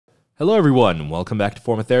Hello everyone, welcome back to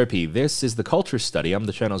Form of Therapy. This is the Culture Study. I'm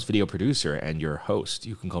the channel's video producer and your host.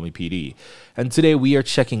 You can call me PD. And today we are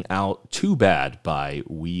checking out Too Bad by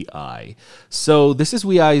WeI. So this is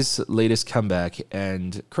WeI's latest comeback,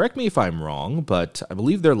 and correct me if I'm wrong, but I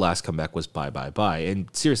believe their last comeback was Bye Bye Bye. And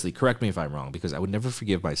seriously, correct me if I'm wrong, because I would never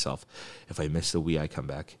forgive myself if I missed a WeI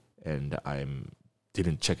comeback and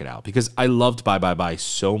didn't check it out, because I loved Bye Bye Bye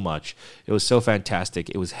so much. It was so fantastic.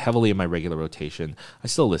 It was heavily in my regular rotation. I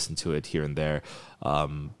still listen to it here and there,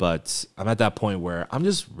 but I'm at that point where I'm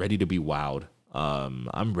just ready to be wowed.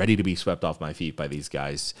 I'm ready to be swept off my feet by these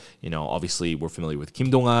guys. You know, obviously we're familiar with Kim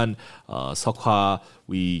Dong-an, Seok-hwa.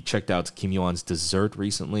 We checked out Kim Yo-han's Dessert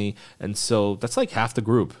recently, and so that's like half the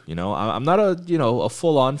group. You know, I'm not a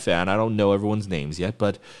full-on fan. I don't know everyone's names yet,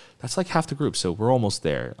 but that's like half the group, so we're almost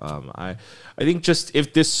there. I think just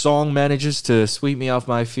if this song manages to sweep me off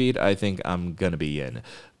my feet, I think I'm gonna be in.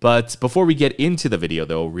 But before we get into the video,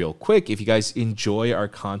 though, real quick, if you guys enjoy our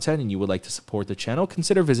content and you would like to support the channel,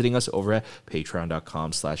 consider visiting us over at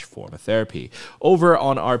patreon.com/formoftherapy. Over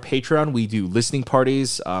on our Patreon, we do listening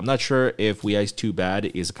parties. I'm not sure if WeI's Too Bad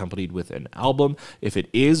is accompanied with an album. If it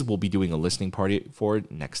is, we'll be doing a listening party for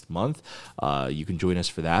it next month. You can join us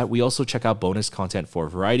for that. We also check out bonus content for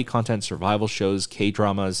variety content, survival shows,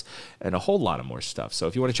 K-dramas, and a whole lot of more stuff. So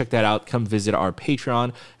if you want to check that out, come visit our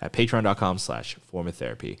Patreon at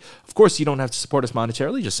patreon.com/formoftherapy. Of course, you don't have to support us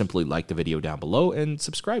monetarily. Just simply like the video down below and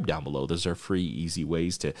subscribe down below. Those are free, easy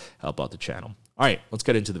ways to help out the channel. All right, let's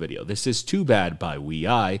get into the video. This is Too Bad by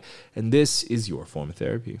WeI, and this is your form of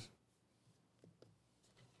therapy.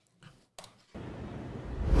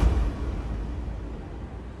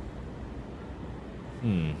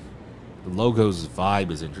 The logo's vibe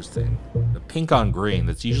is interesting. The pink on green,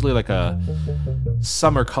 that's usually like a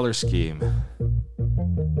summer color scheme.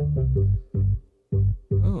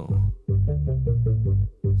 Oh.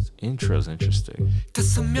 This intro's interesting.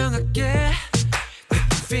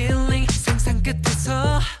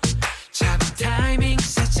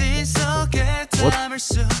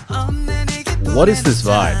 What is this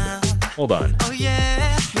vibe? Hold on.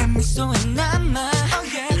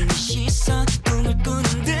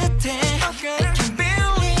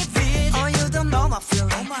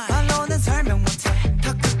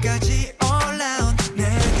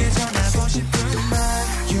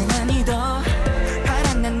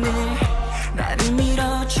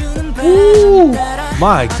 Ooh,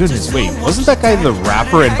 my goodness, wait, wasn't that guy the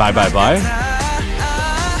rapper in Bye Bye Bye?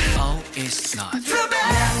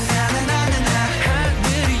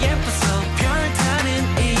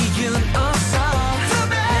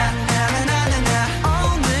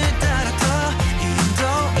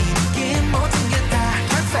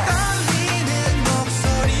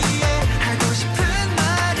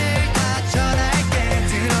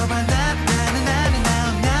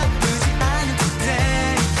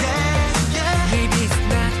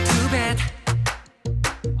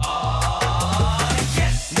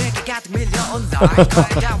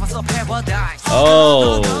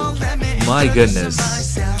 Oh my goodness.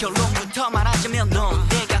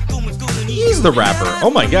 He's the rapper. Oh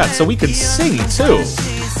my god, so we can sing too.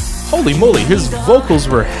 Holy moly, his vocals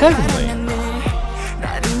were heavenly.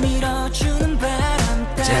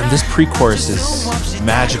 Damn, this pre-chorus is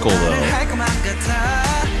magical though.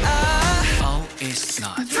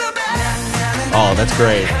 Oh, that's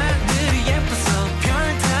great.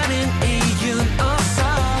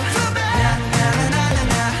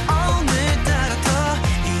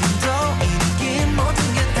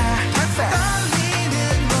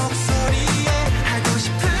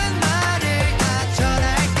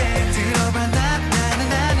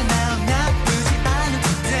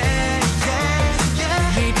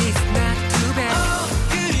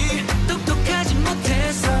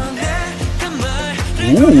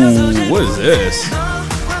 Ooh, what is this?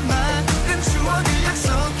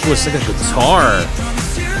 Ooh, it's like a guitar.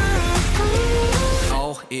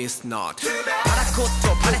 Oh, it's not.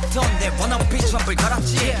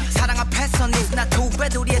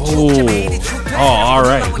 Oh,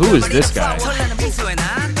 alright. Who is this guy?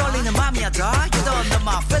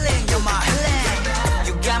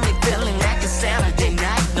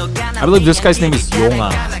 I believe this guy's name is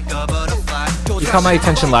Yongan. He caught my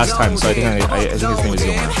attention last time, so I think his name is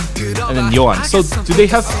Yongan. And then Yohan. So, do they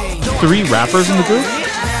have 3 rappers in the group?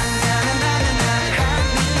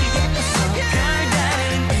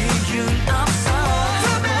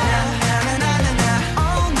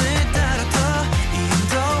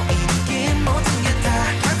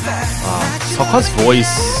 Seok-hwa's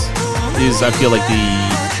voice is, I feel like, the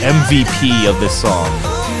MVP of this song.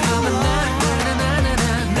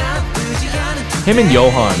 Him and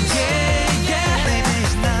Yohan's.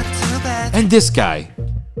 And this guy.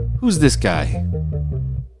 Who's this guy?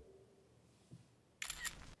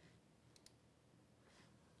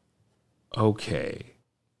 Okay.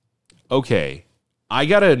 Okay. I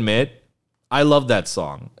gotta admit, I love that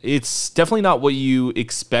song. It's definitely not what you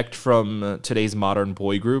expect from today's modern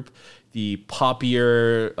boy group. The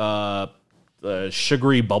poppier,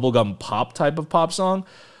 sugary bubblegum pop type of pop song.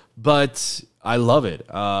 But I love it.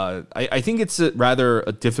 I think it's rather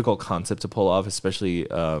a difficult concept to pull off, especially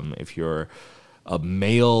if you're a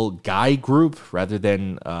male guy group rather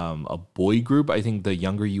than a boy group. I think the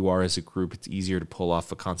younger you are as a group, it's easier to pull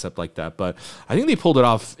off a concept like that. But I think they pulled it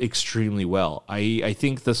off extremely well. I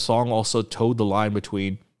think the song also towed the line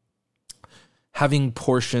between having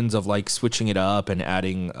portions of like switching it up and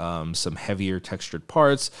adding some heavier textured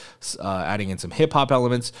parts, adding in some hip hop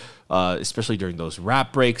elements, especially during those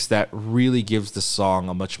rap breaks, that really gives the song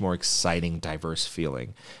a much more exciting, diverse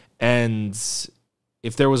feeling. And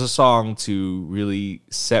if there was a song to really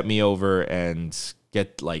set me over and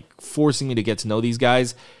get like forcing me to get to know these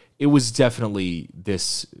guys, it was definitely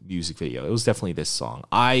this music video. It was definitely this song.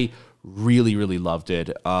 I really, really loved it.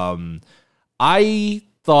 I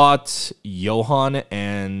thought Johan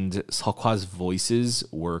and Seokwa's voices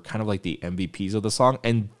were kind of like the MVPs of the song.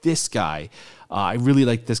 And this guy, I really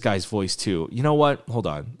like this guy's voice too. You know what? Hold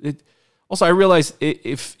on. Also, I realized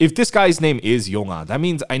if this guy's name is Yonga, that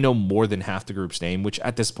means I know more than half the group's name, which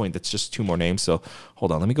at this point, that's just 2 more names. So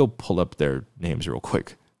hold on. Let me go pull up their names real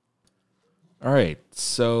quick. All right.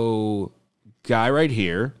 So guy right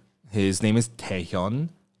here, his name is Taehyun.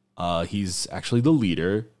 He's actually the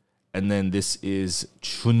leader. And then this is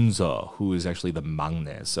Chunse, who is actually the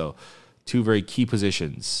maknae. So 2 very key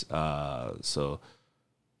positions. So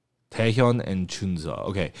Taehyun and Chunse.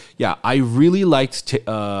 Okay, yeah, I really liked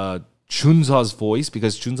Chunse's voice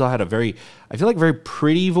because Chunse had a very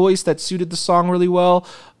pretty voice that suited the song really well.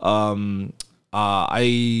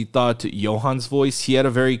 I thought Johan's voice, he had a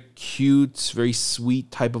very cute, very sweet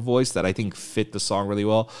type of voice that I think fit the song really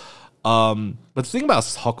well. But the thing about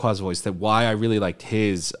Seokwa's voice, that why I really liked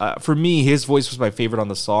his, for me, his voice was my favorite on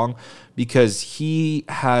the song because he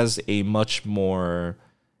has a much more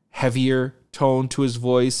heavier tone to his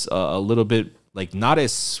voice, a little bit like not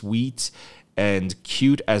as sweet and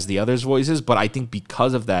cute as the others' voices, but I think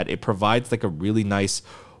because of that, it provides like a really nice,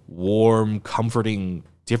 warm, comforting,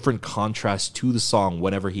 different contrast to the song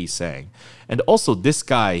whenever he's sang. And also this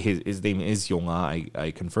guy, his name is Yonga,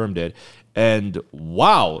 I confirmed it. And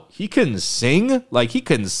wow, he can sing. Like he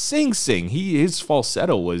can sing. His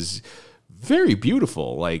falsetto was very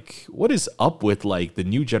beautiful. Like what is up with like the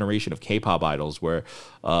new generation of K-pop idols where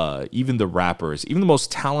even the rappers, even the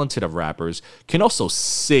most talented of rappers can also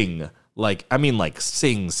sing. Like, I mean like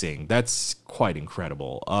sing. That's quite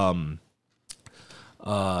incredible.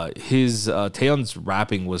 Taeyeon's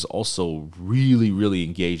rapping was also really, really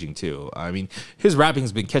engaging too. I mean, his rapping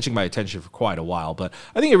has been catching my attention for quite a while, but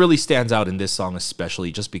I think it really stands out in this song,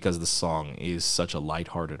 especially just because the song is such a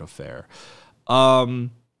lighthearted affair.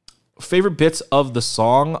 Favorite bits of the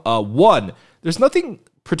song. One, there's nothing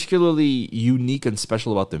particularly unique and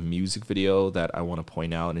special about the music video that I want to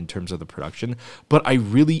point out in terms of the production, but I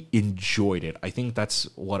really enjoyed it. I think that's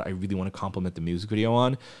what I really want to compliment the music video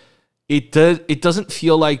on. It doesn't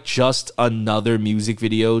feel like just another music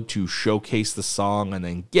video to showcase the song and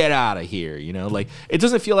then get out of here, you know? Like, it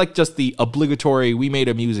doesn't feel like just the obligatory, we made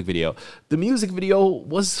a music video. The music video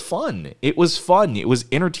was fun. It was fun. It was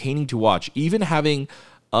entertaining to watch. Even having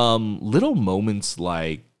little moments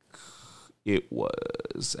like it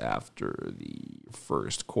was after the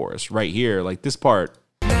first chorus right here, like this part.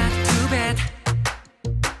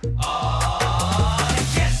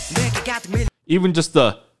 Even just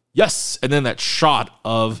the yes, and then that shot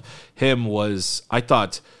of him was, I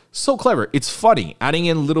thought, so clever. It's funny. Adding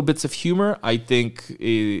in little bits of humor, I think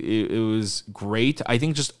it was great. I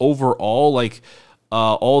think just overall, like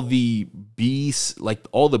all the B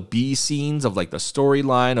scenes of like the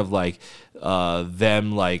storyline of like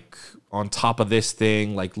them like on top of this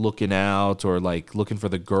thing, like looking out or like looking for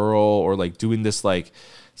the girl or like doing this like,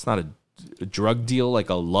 it's not a drug deal, like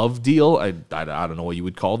a love deal. I don't know what you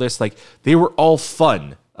would call this. Like they were all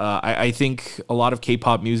fun. I think a lot of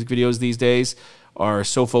K-pop music videos these days are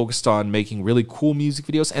so focused on making really cool music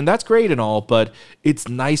videos, and that's great and all, but it's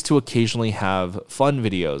nice to occasionally have fun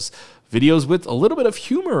videos with a little bit of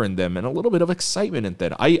humor in them and a little bit of excitement in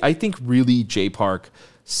them. I think really J Park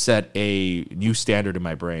set a new standard in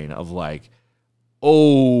my brain of like,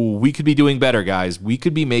 oh, we could be doing better, guys. We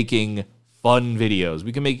could be making fun videos.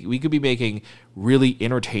 We could be making really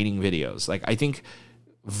entertaining videos. Like I think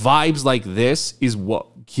vibes like this is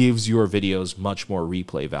what gives your videos much more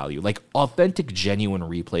replay value, like authentic, genuine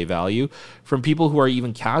replay value from people who are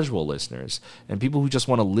even casual listeners and people who just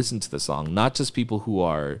want to listen to the song, not just people who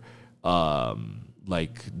are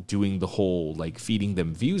like doing the whole like feeding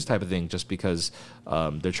them views type of thing just because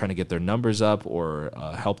they're trying to get their numbers up or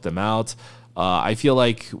help them out. I feel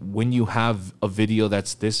like when you have a video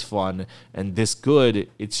that's this fun and this good,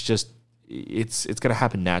 it's gonna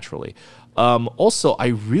happen naturally. Also, I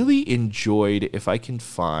really enjoyed, if I can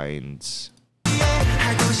find,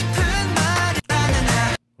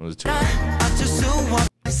 what was it?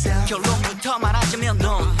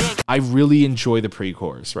 I really enjoy the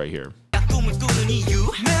pre-chorus right here.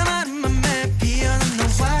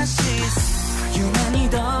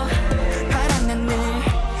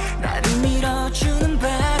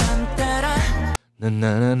 Na,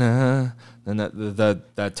 na, na, na.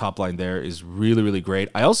 That top line there is really, really great.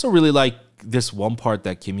 I also really like this one part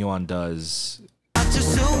that Kim Yohan does.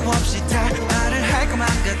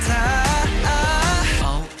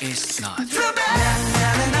 Oh, it's not.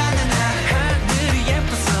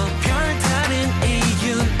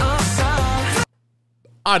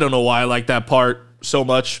 I don't know why I like that part so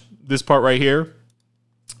much. This part right here.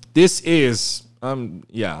 This is,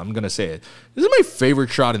 yeah, I'm going to say it. This is my favorite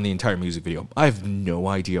shot in the entire music video. I have no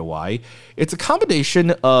idea why. It's a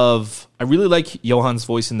combination of, I really like Yohan's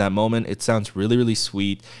voice in that moment. It sounds really, really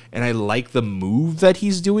sweet. And I like the move that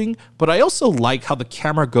he's doing. But I also like how the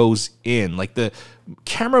camera goes in. Like the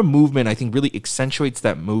camera movement, I think, really accentuates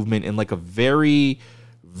that movement in like a very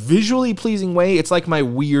visually pleasing way. It's like my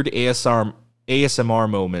weird ASMR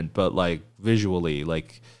moment, but like visually.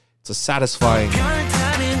 Like it's a satisfying...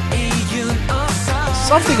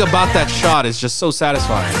 Something about that shot is just so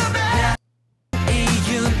satisfying.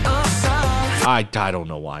 I don't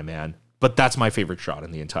know why, man. But that's my favorite shot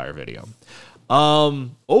in the entire video.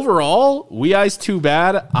 Overall, We Eyes Too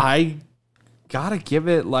Bad, I gotta give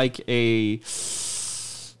it like a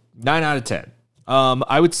 9 out of 10.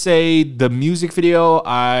 I would say the music video,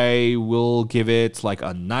 I will give it like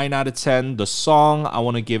a 9 out of 10. The song, I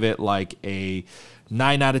want to give it like a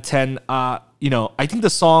 9 out of 10. You know, I think the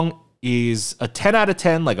song is a 10 out of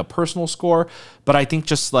 10, like a personal score. But I think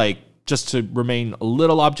just to remain a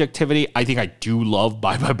little objectivity, I think I do love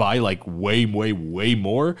Bye Bye Bye like way, way, way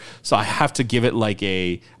more. So I have to give it like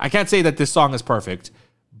a, I can't say that this song is perfect,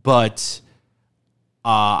 but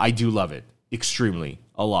I do love it extremely,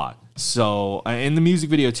 a lot. So in the music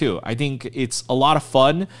video too, I think it's a lot of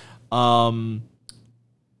fun.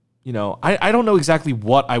 You know, I don't know exactly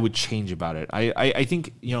what I would change about it. I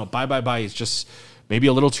think, you know, Bye Bye Bye is just maybe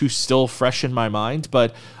a little too still fresh in my mind,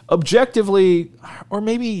 but objectively, or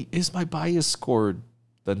maybe is my bias scored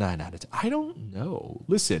the 9 out of 10? I don't know.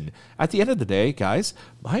 Listen, at the end of the day, guys,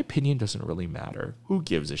 my opinion doesn't really matter. Who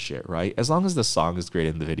gives a shit, right? As long as the song is great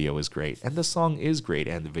and the video is great, and the song is great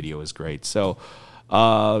and the video is great. So,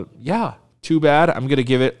 yeah, Too Bad. I'm going to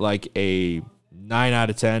give it like a 9 out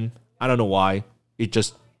of 10. I don't know why.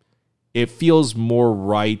 It feels more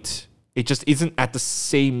right. It just isn't at the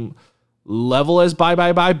same level as Bye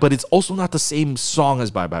Bye Bye, but it's also not the same song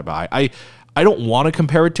as Bye Bye Bye. I don't want to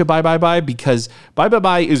compare it to Bye Bye Bye because Bye Bye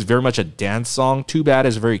Bye is very much a dance song. Too Bad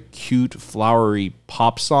is a very cute, flowery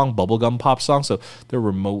pop song, bubblegum pop song, so they're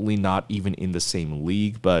remotely not even in the same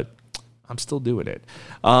league, but I'm still doing it.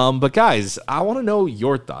 But guys, I want to know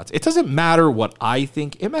your thoughts. It doesn't matter what I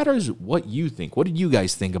think. It matters what you think. What did you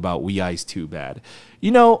guys think about We Eyes Too Bad?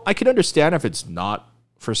 You know, I can understand if it's not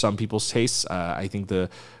for some people's tastes. I think the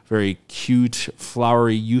very cute,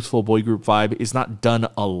 flowery, youthful boy group vibe is not done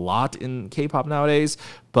a lot in K-pop nowadays,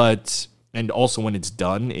 and also when it's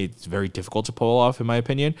done, it's very difficult to pull off, in my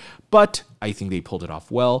opinion. But I think they pulled it off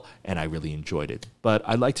well, and I really enjoyed it. But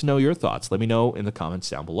I'd like to know your thoughts. Let me know in the comments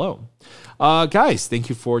down below. Guys, thank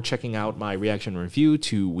you for checking out my reaction review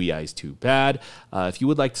to We Eyes Too Bad. If you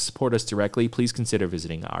would like to support us directly, please consider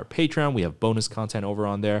visiting our Patreon. We have bonus content over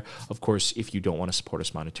on there. Of course, if you don't want to support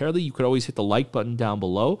us monetarily, you could always hit the like button down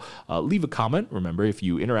below. Leave a comment. Remember, if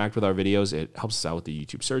you interact with our videos, it helps us out with the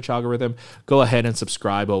YouTube search algorithm. Go ahead and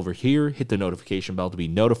subscribe over here. Hit the notification bell to be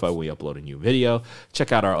notified when we upload a new video.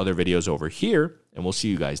 Check out our other videos over here, and we'll see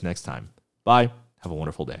you guys next time. Bye. Have a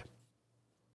wonderful day.